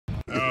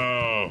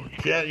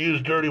can't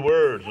use dirty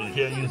words. You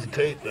can't use the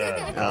tape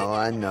then. Oh,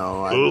 I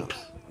know. Oops.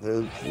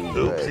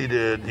 Oops, he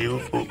did. He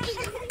oops.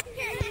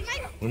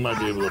 We might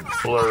be able to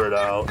blur it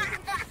out.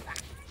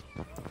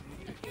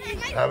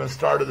 Haven't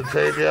started the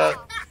tape yet?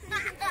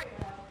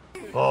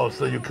 Oh,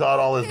 so you caught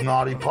all his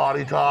naughty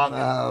potty talk?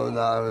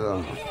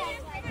 No.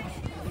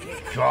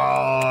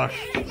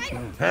 Gosh.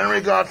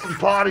 Henry got some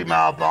potty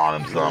mouth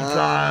on him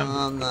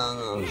sometime.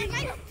 No.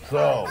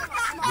 So,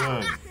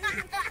 good.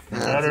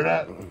 Better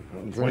that?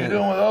 What are you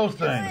doing with those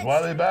things? Why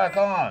are they back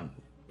on?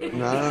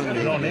 No,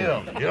 You don't need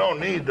them. You don't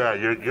need that.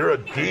 You're a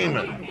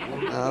demon.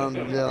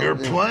 You're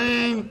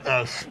playing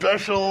a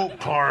special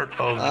part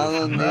of I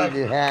don't this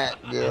need a hat,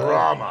 girl.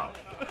 drama.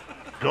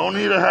 Don't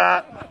need a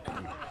hat.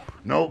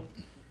 Nope.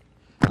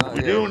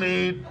 We do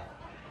need.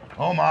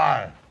 Oh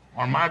my.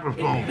 Our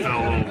microphone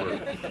fell over.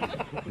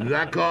 Did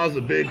that cause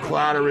a big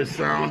clattery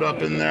sound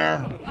up in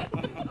there?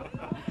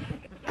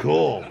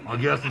 Cool. I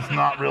guess it's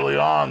not really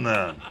on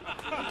then.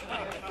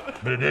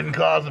 But it didn't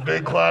cause a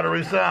big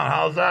clattery sound.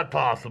 How's that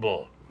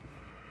possible?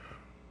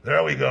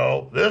 There we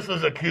go. This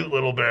is a cute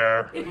little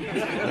bear.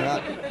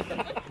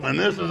 And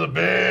this is a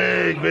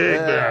big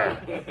bear.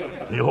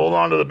 You hold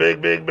on to the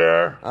big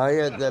bear? I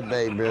got that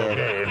big bear.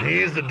 Okay, and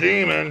he's the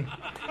demon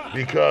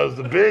because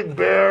the big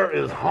bear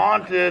is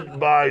haunted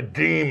by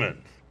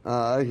demons.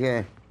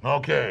 Okay.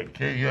 Okay,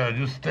 yeah,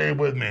 just stay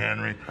with me,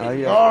 Henry.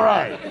 Yeah. All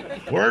right,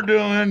 we're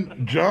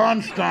doing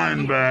John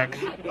Steinbeck's,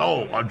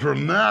 a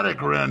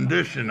dramatic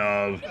rendition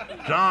of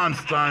John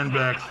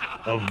Steinbeck's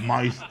Of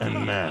Mice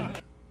and Men.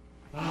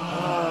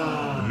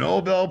 The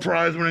Nobel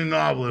Prize-winning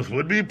novelist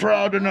would be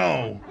proud to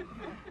know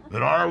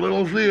that our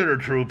little theater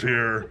troupe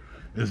here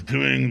is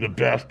doing the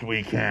best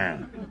we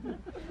can.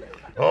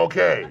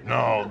 Okay,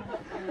 no.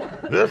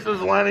 This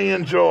is Lenny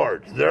and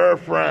George. They're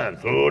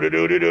friends.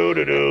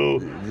 Ooh-de-doo-de-doo-de-doo.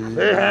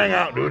 They hang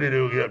out.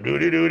 Doo-de-doo. Yep.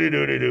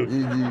 Doo-de-doo-de-doo-de-doo.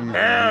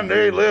 And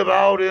they live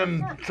out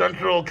in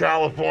Central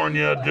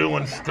California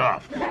doing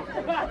stuff.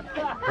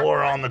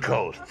 Or on the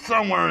coast.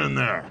 Somewhere in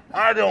there.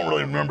 I don't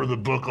really remember the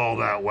book all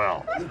that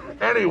well.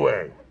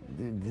 Anyway.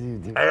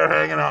 They're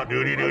hanging out.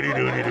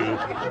 Doo-de-doo-de-doo-de-doo.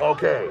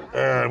 Okay.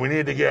 And we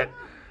need to get...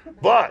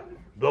 But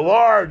the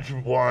large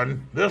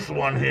one, this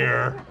one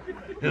here,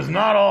 is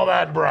not all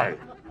that bright.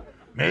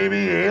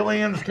 Maybe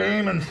aliens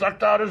came and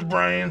sucked out his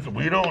brains,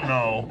 we don't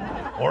know.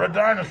 Or a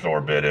dinosaur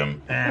bit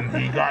him and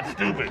he got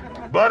stupid.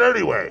 But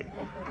anyway,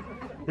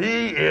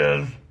 he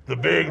is the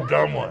big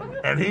dumb one.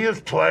 And he is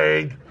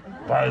plagued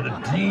by the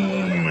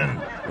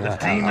demon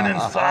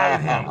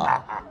inside him.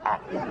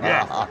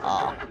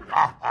 Yeah.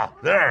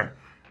 There.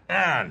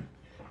 And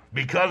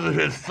because of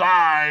his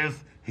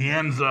size, he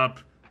ends up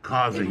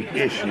causing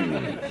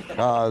issues.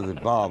 Causes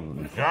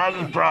problems.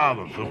 Causes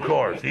problems, of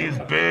course. He's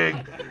big.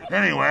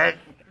 Anyway,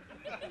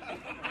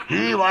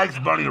 he likes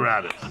bunny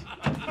rabbits.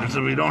 And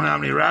so we don't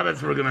have any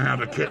rabbits, we're going to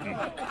have a kitten.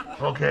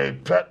 Okay,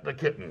 pet the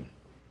kitten.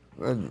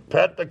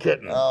 Pet the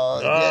kitten.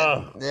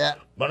 Yeah.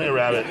 Bunny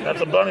rabbit. That's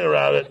a bunny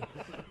rabbit.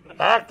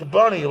 Act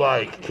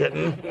bunny-like,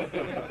 kitten.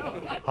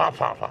 Hop,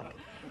 hop, hop.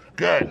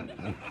 Good.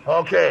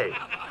 Okay.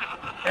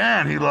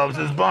 And he loves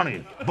his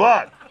bunnies.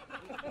 But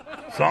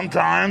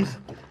sometimes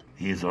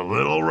he's a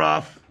little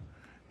rough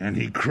and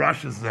he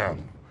crushes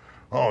them.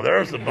 Oh,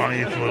 there's the bunny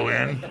he flew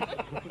in.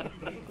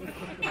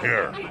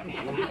 Here.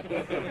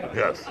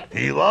 Yes.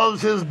 He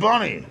loves his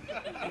bunny.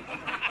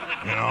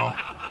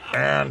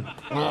 And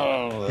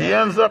he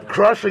ends up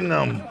crushing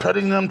them,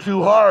 petting them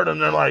too hard, and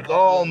they're like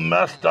all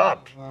messed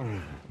up.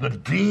 The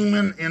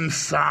demon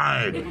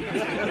inside him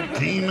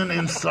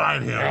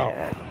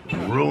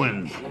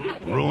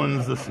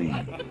ruins the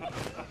scene.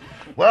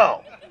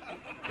 Well,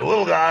 the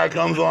little guy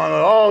comes on,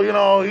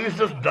 he's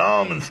just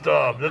dumb and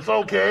stuff. It's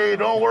okay,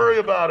 don't worry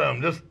about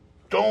him. Just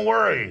don't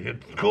worry,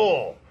 it's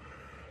cool.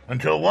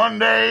 Until one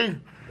day,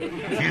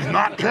 he's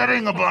not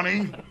petting a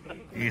bunny,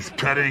 he's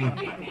petting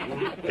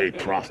a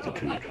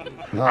prostitute.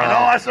 I know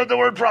I said the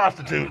word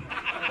prostitute.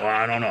 Well,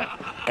 I don't know.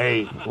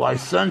 A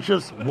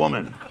licentious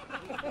woman.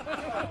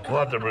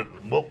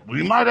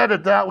 We might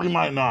edit that, we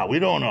might not. We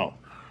don't know.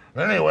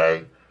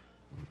 Anyway,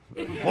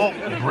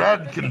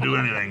 Red can do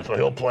anything, so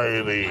he'll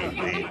play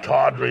the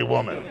tawdry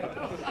woman.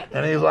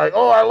 And he's like,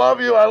 oh, I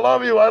love you. Oh,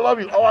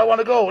 I want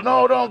to go.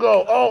 No, don't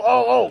go.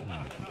 Oh.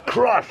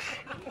 Crush.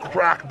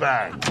 Crack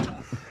bang.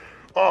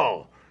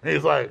 Oh. And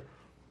he's like,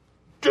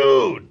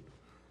 dude.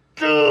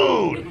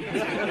 Oh.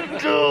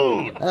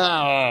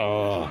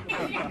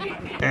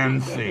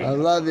 End scene. I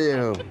love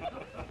you.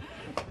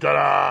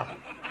 Ta-da.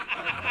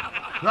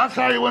 That's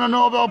how you win a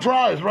Nobel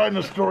Prize, writing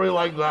a story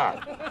like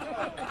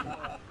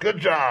that. Good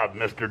job,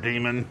 Mr.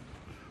 Demon.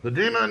 The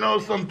demon that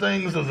knows some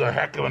things is a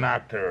heck of an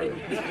actor.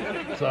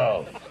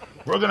 So,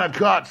 we're going to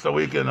cut so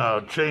we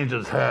can change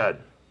his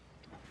head.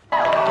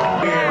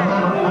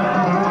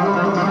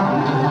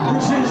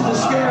 This is the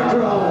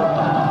Scarecrow.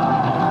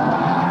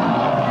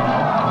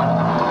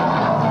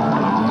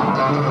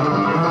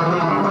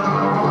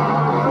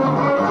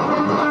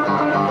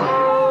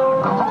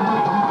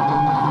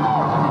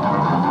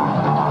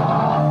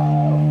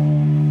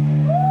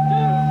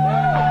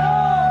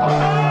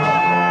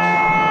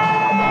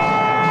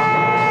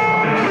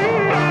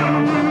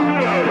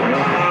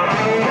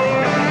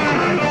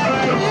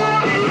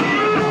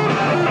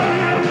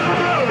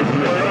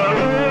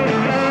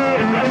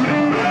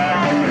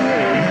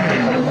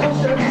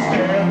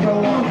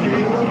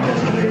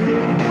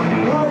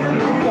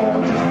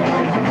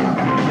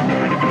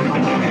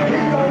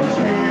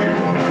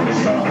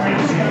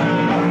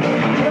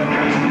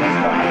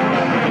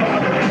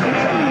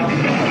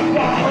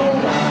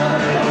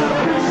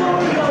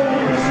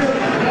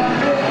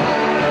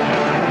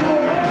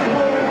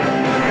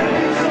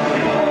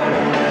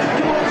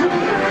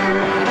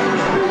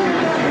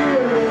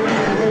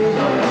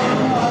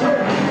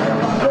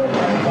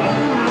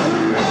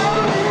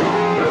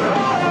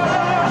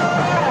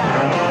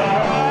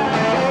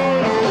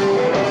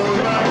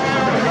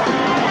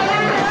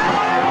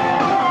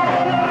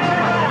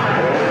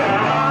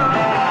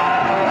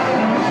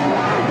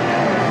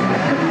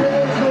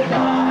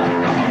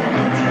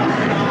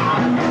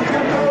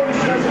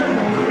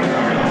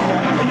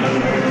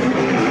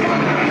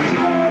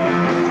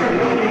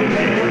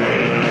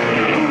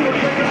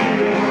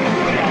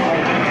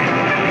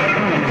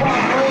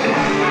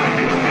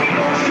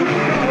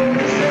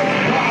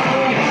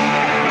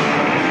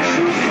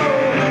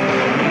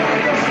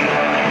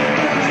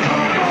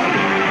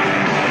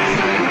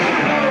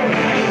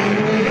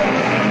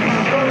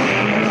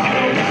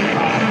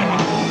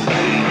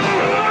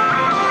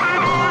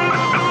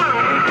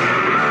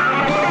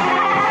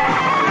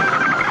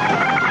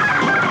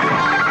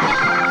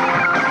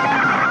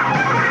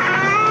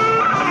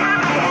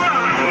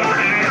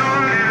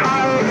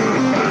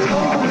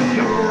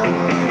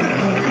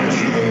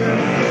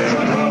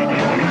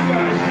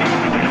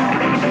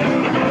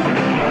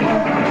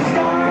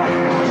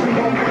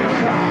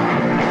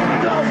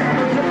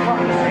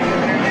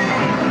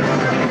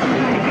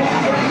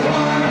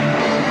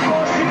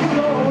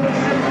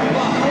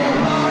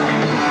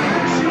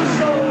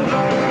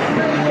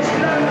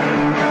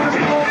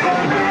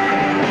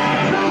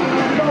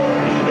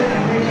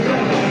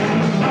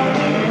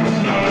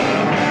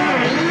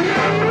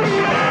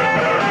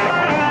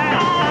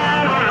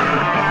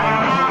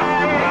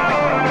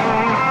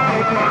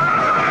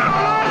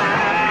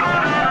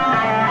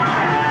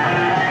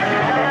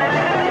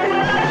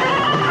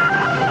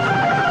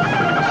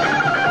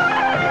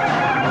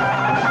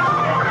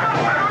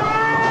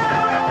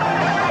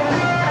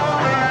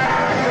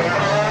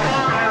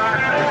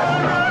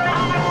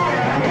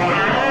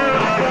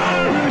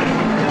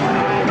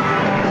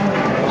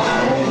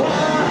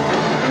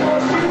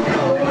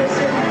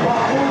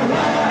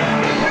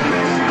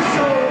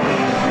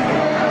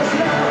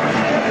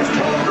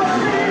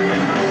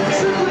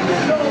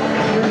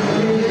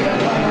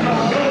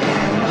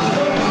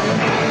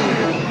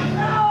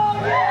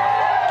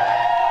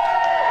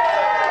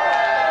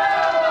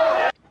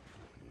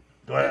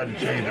 ahead and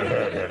change your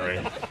head, Henry.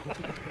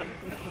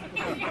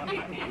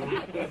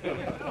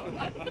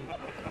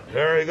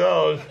 There he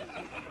goes.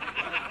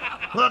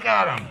 Look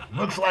at him.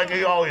 Looks like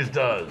he always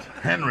does.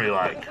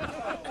 Henry-like.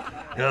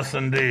 Yes,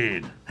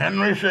 indeed.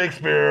 Henry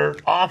Shakespeare,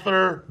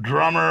 author,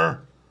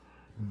 drummer,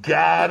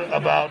 gad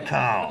about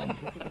town.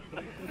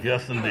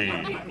 Yes,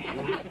 indeed.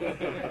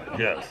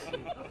 Yes.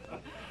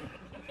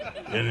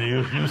 And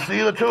you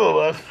see the two of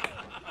us,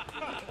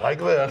 like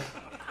this.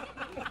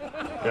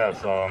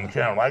 Yes, on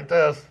camera, like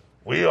this.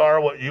 We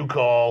are what you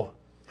call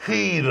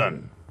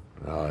heathen.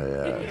 Oh,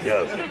 yeah.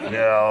 Yes.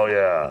 Yeah, oh,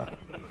 yeah.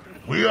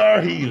 We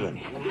are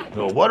heathen.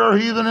 So what are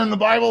heathen in the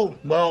Bible?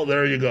 Well,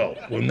 there you go.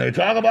 When they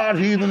talk about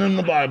heathen in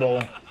the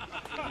Bible,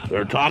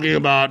 they're talking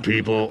about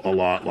people a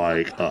lot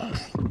like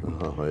us.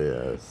 Oh,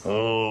 yes.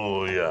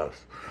 Oh, yes.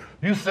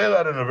 You say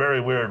that in a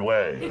very weird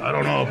way. I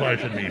don't know if I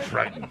should be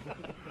frightened.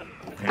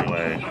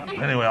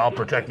 Anyway, I'll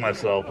protect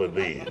myself with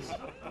these.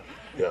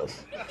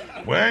 Yes.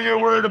 When you're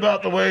worried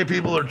about the way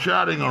people are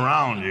chatting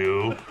around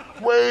you,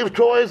 wave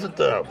toys at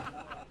them.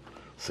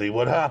 See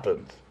what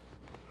happens.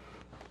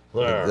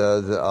 There. It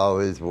doesn't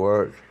always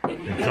work.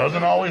 It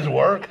doesn't always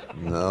work?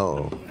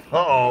 No.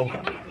 Uh-oh.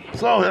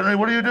 So, Henry,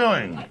 what are you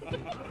doing?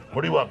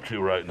 What are you up to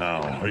right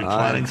now? Are you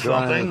planning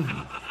something?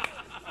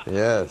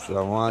 Yes,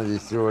 I want to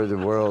destroy the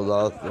world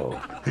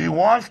also. He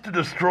wants to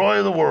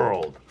destroy the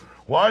world.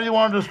 Why do you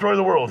want to destroy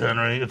the world,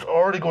 Henry? It's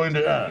already going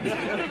to end.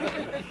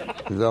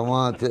 Because I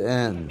want it to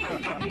end.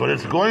 But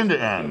it's going to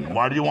end.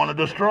 Why do you want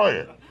to destroy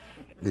it?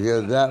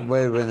 Because that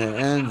way when it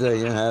ends, I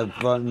can have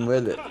fun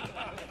with it.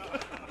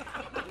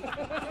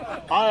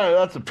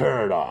 That's a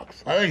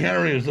paradox. I think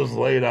Henry has just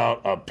laid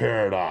out a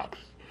paradox.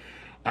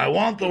 I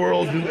want the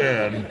world to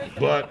end,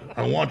 but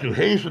I want to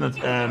hasten its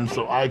end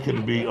so I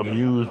can be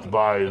amused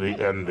by the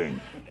ending.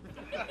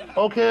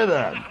 Okay,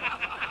 then.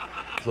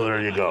 So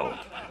there you go.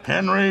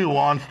 Henry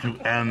wants to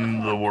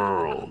end the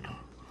world.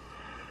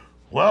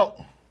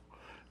 Well,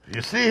 if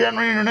you see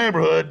Henry in your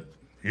neighborhood,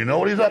 you know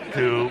what he's up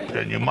to,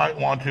 and you might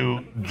want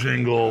to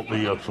jingle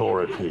the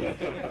authority.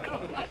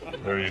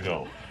 There you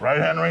go. Right,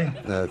 Henry?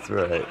 That's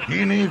right.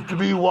 He needs to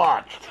be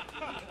watched.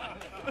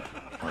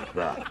 Like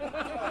that.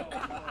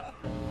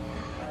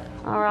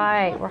 All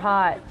right, we're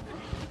hot.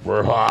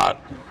 We're hot.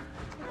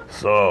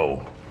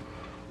 So,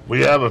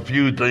 we have a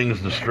few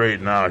things to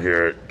straighten out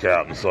here at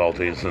Captain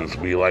Salty, since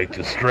we like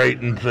to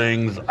straighten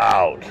things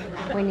out.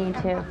 We need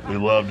to. We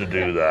love to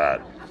do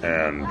that.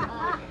 And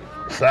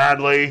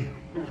sadly,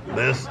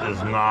 this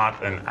is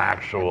not an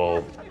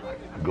actual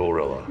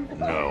gorilla.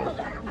 No.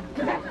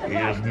 He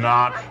is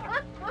not,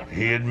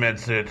 he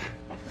admits it,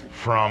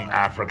 from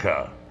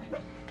Africa,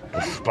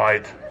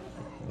 despite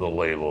the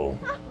label.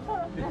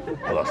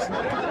 Thusly.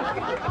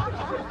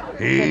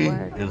 He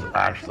is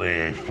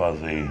actually a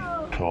fuzzy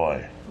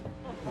toy.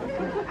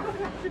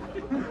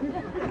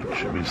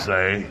 Should we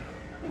say?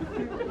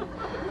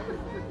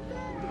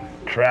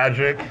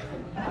 Tragic,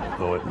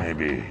 though it may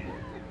be.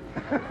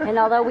 And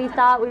although we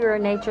thought we were a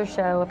nature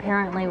show,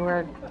 apparently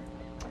we're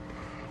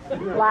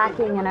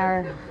lacking in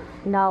our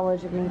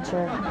knowledge of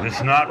nature.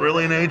 It's not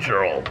really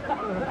natural,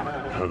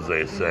 as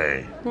they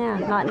say. Yeah,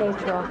 not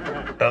natural.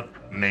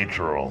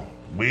 Natural.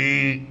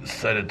 We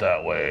said it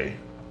that way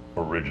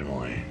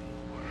originally.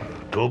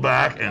 Go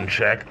back and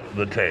check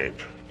the tape.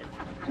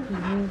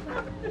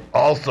 Mm-hmm.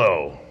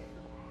 Also,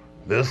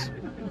 this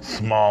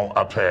small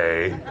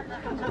ape,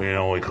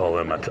 we call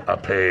them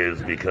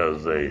apes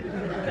because they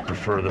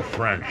prefer the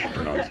French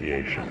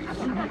pronunciation.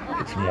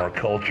 It's more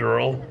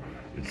cultural,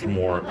 it's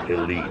more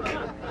elite.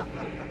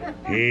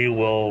 He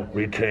will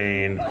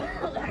retain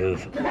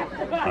his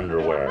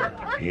underwear.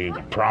 He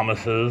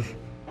promises,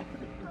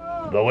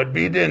 though it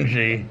be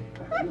dingy,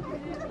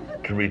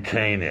 to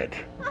retain it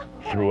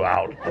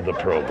throughout the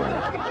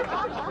program.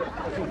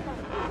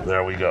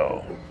 There we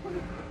go.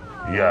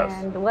 Yes.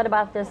 And what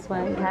about this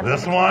one?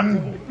 This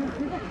one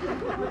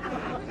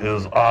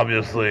is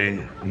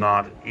obviously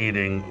not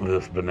eating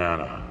this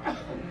banana.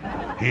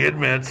 He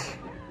admits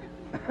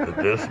that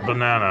this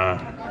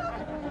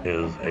banana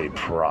is a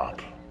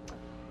prop.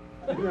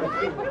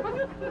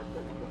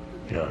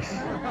 Yes.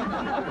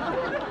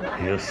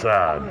 He is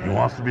sad. He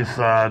wants to be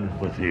sad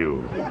with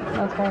you.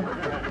 Okay.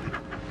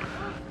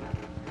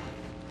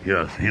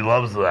 Yes, he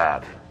loves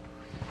that.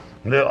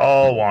 They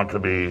all want to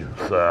be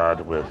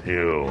sad with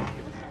you.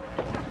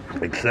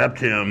 Except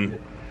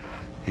him,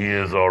 he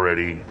is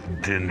already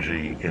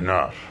dingy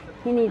enough.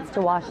 He needs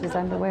to wash his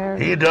underwear.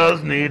 He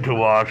does need to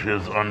wash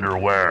his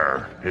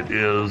underwear. It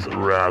is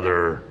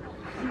rather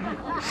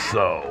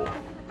so,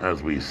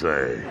 as we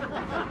say.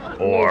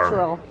 Or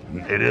natural.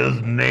 It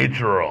is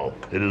natural.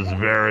 It is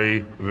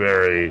very,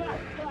 very,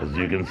 as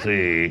you can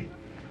see,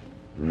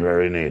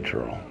 very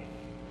natural.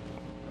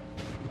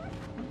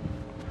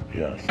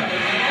 Yes.